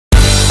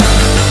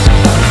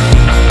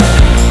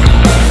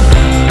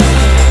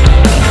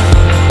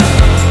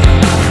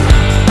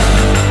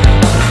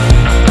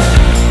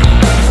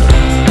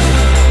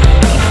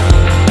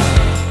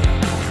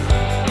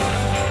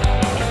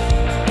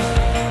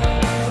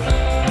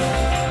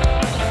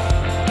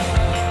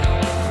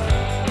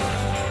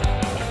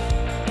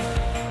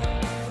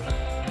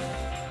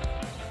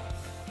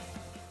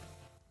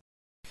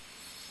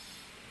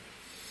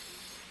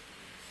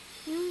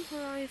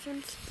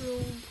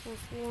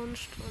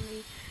on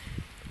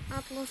the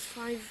Atlas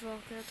V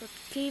rocket at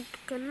Cape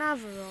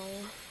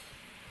Canaveral,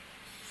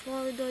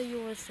 Florida,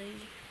 USA.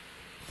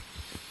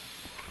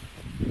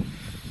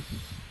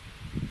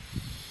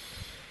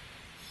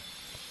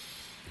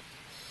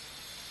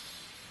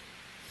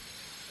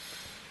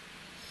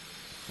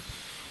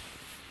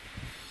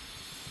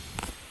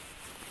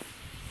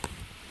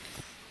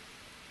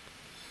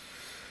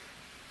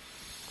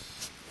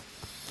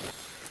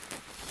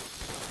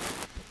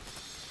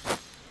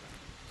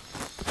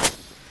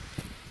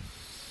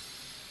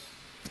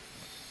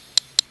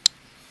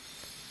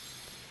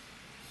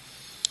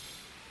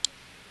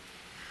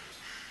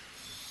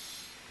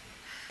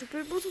 The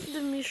purpose of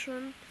the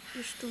mission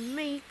is to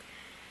make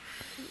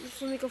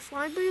a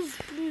flyby of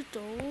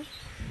Pluto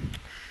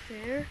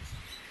there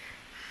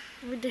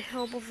with the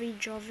help of a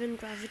Jovian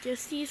gravity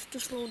assist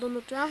to slow down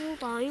the travel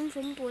time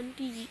from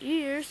 20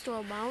 years to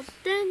about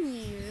 10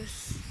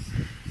 years.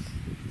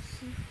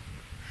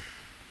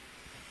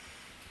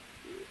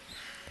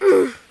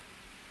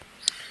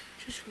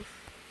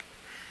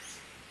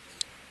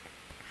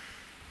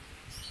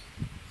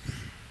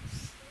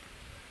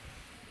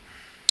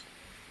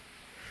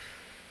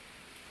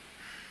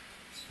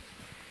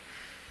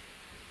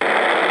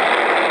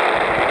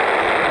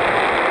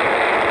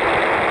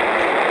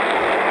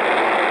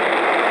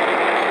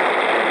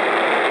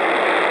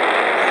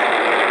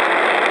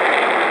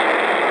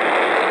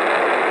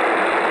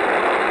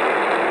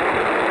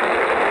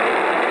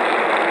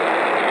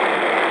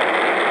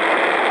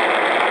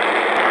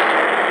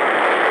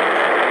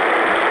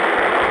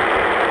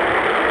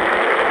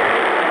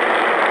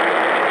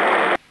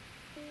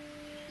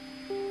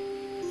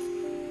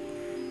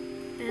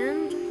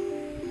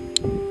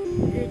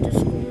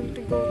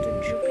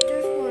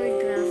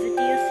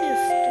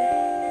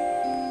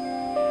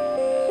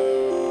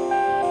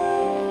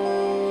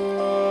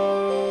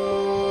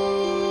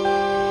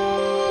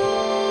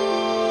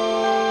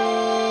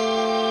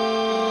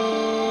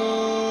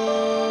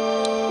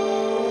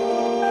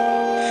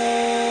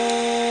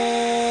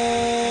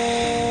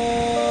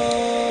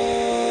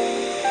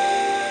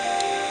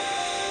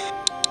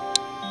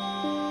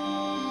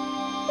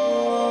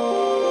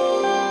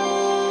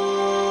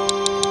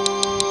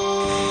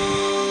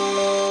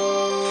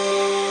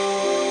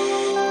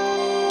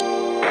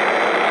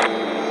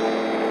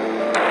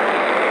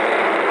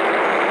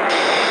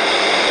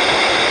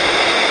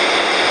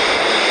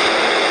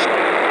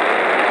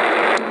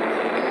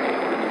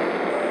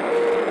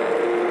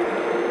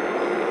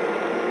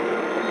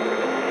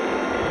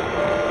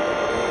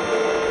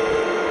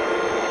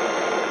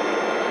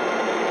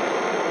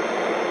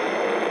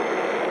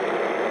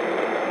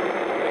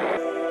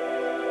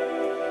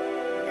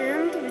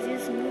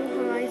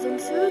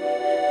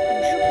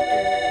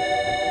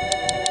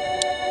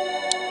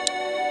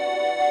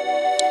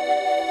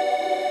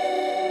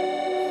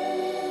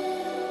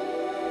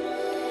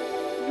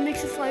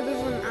 Makes a flyby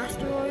of an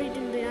asteroid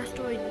in the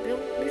asteroid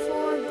belt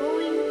before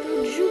going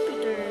to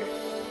Jupiter.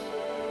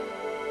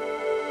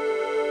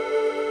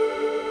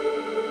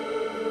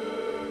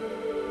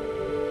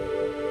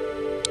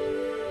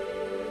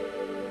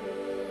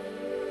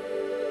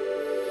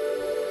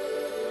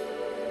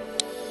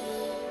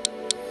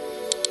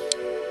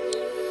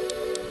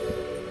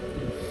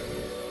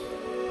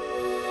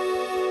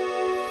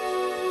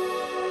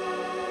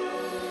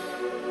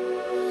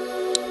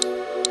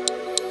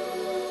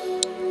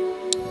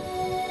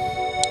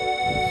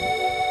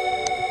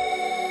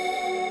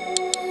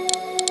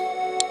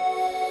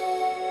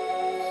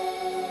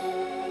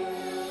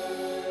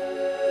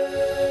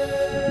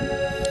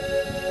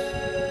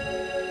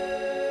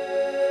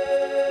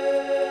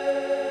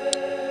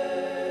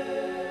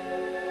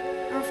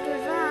 After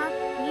that,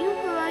 New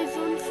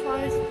Horizons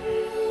fires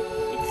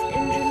its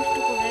engines to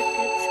collect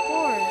its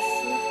course.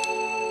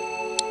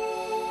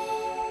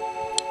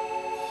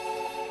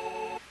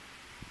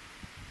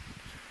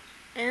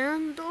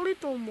 And a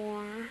little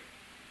more.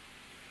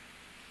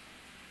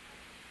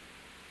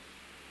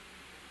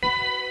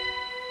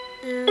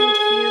 And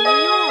here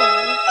we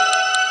are.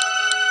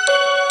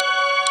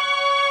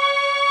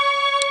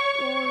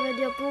 We're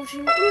already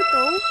approaching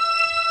Pluto.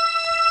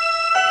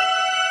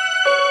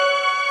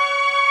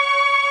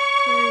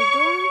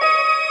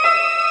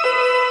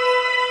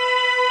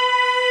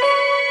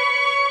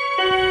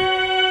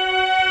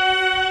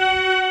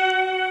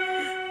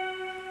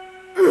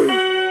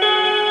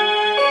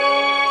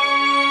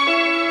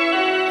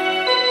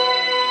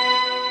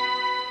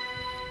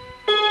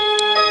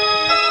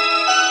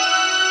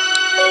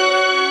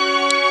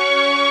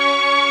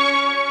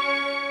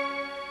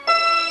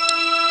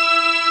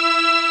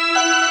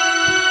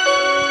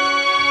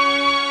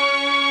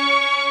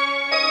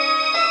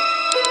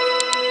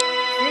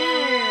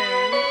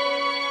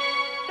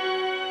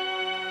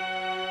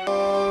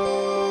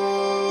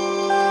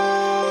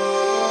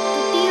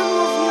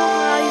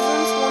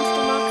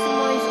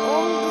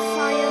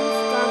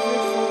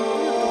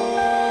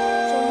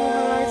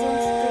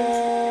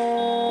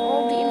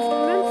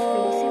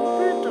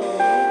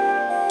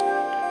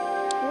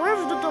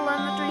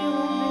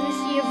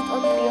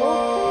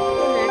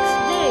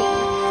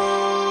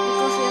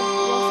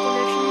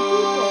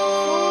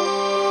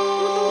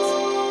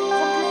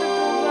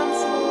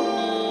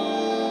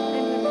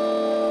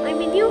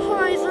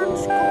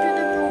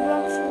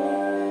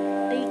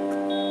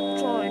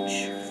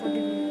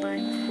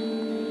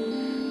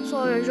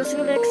 we're just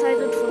really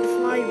excited for the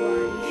flyby.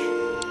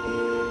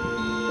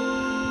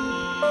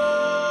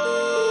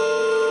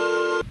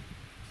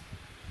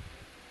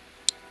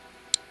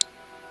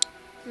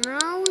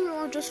 Now we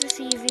are just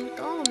receiving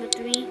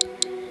telemetry,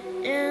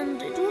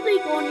 and it will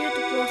take 1 year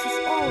to process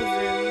all of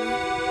them.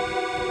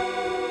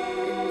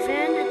 And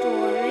then it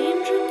will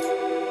arrange it,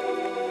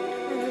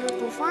 and then it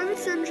will fire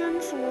its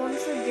engines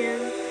once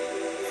again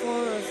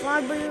for a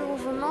flyby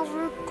of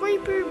another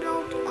Kuiper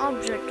Belt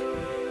object,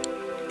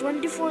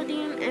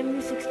 2014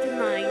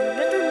 MU-69,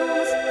 better known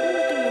as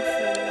Ultima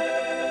 4.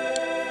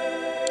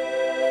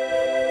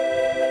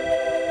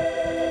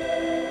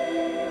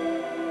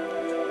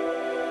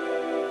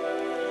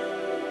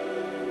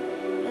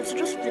 Let's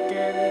just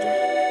pretend.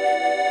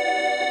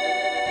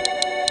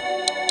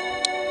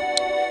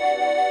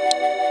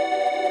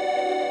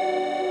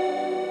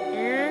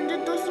 And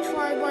it does the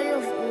flyby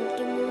of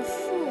Ultima 4.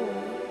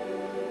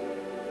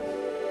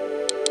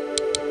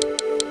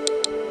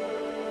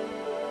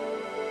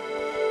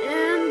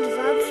 And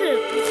that's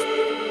it.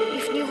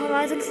 If New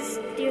Horizons is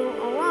still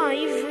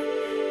alive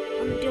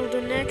until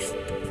the next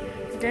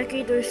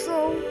decade or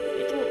so,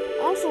 it will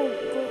also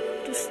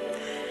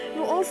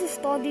You'll also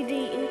study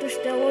the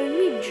interstellar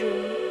medium,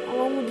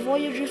 along with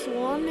Voyagers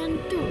 1 and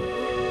 2.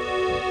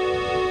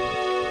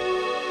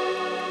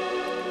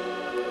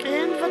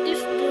 And that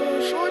is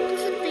the short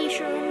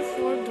presentation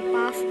for the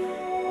path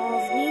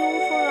of New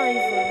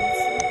Horizons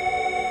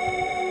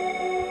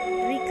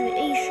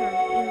recreation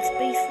in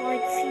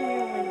Spaceflight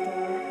Simulator.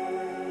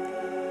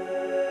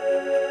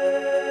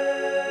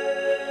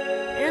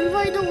 And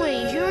by the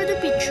way, here are the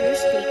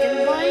pictures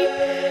taken by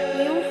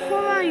New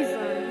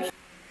Horizons.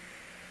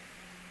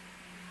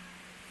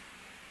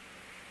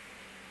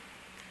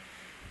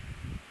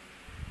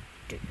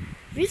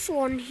 This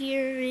one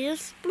here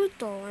is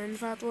Pluto, and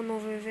that one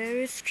over there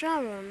is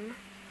Charon.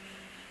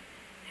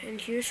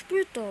 And here's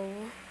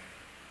Pluto.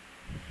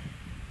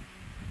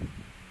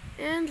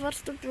 And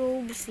that's the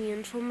probe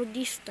seen from a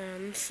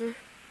distance.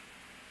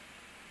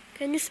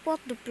 Can you spot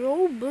the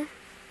probe?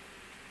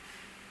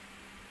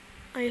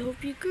 I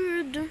hope you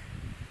could.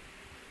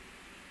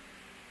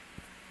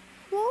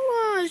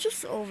 Voila, it's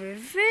just over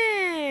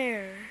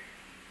there.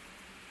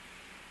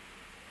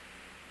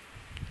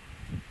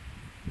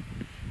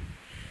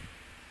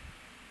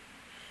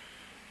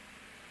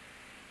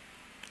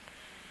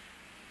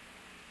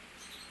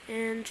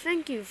 And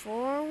thank you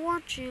for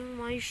watching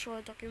my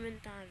short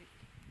documentary.